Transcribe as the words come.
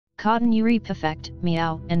Cotton Purrfect,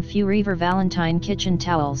 Meow and Furever Valentine kitchen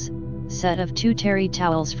towels, set of 2 terry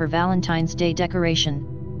towels for Valentine's Day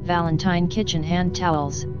decoration, Valentine kitchen hand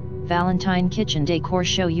towels, Valentine kitchen decor.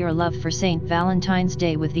 Show your love for St. Valentine's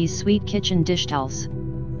Day with these sweet kitchen dish towels.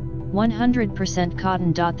 100%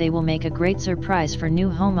 cotton. They will make a great surprise for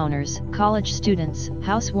new homeowners, college students,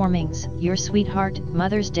 housewarmings, your sweetheart,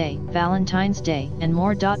 Mother's Day, Valentine's Day, and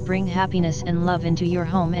more. Bring happiness and love into your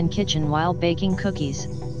home and kitchen while baking cookies,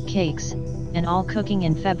 cakes, and all cooking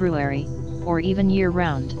in February, or even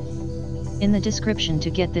year-round. In the description to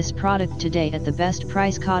get this product today at the best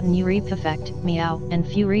price. Cotton Purrfect, Meow and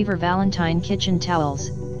Furever Valentine kitchen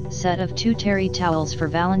towels, set of 2 terry towels for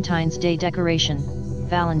Valentine's Day decoration,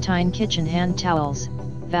 Valentine kitchen hand towels,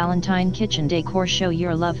 Valentine kitchen decor. Show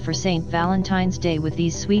your love for St. Valentine's Day with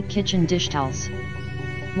these sweet kitchen dish towels.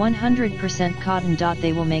 100% cotton.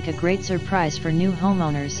 They will make a great surprise for new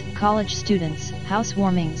homeowners, college students,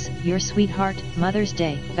 housewarmings, your sweetheart, Mother's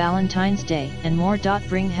Day, Valentine's Day, and more.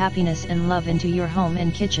 Bring happiness and love into your home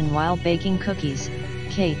and kitchen while baking cookies,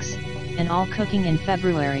 cakes, and all cooking in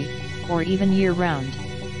February, or even year-round.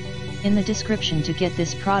 In the description to get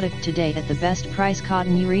this product today at the best price.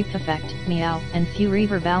 Cotton Purrfect, Meow and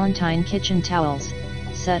Furever Valentine kitchen towels,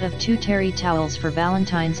 set of 2 terry towels for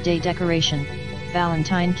Valentine's Day decoration,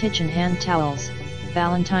 Valentine kitchen hand towels,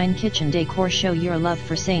 Valentine kitchen decor. Show your love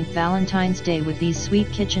for St. Valentine's Day with these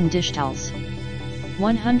sweet kitchen dish towels.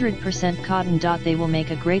 100% cotton. They will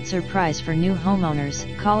make a great surprise for new homeowners,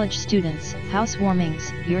 college students,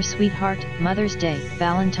 housewarmings, your sweetheart, Mother's Day,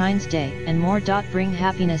 Valentine's Day, and more. Bring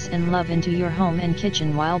happiness and love into your home and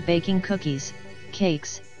kitchen while baking cookies,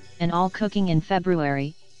 cakes, and all cooking in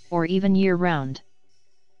February, or even year-round.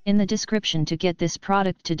 In the description to get this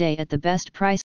product today at the best price.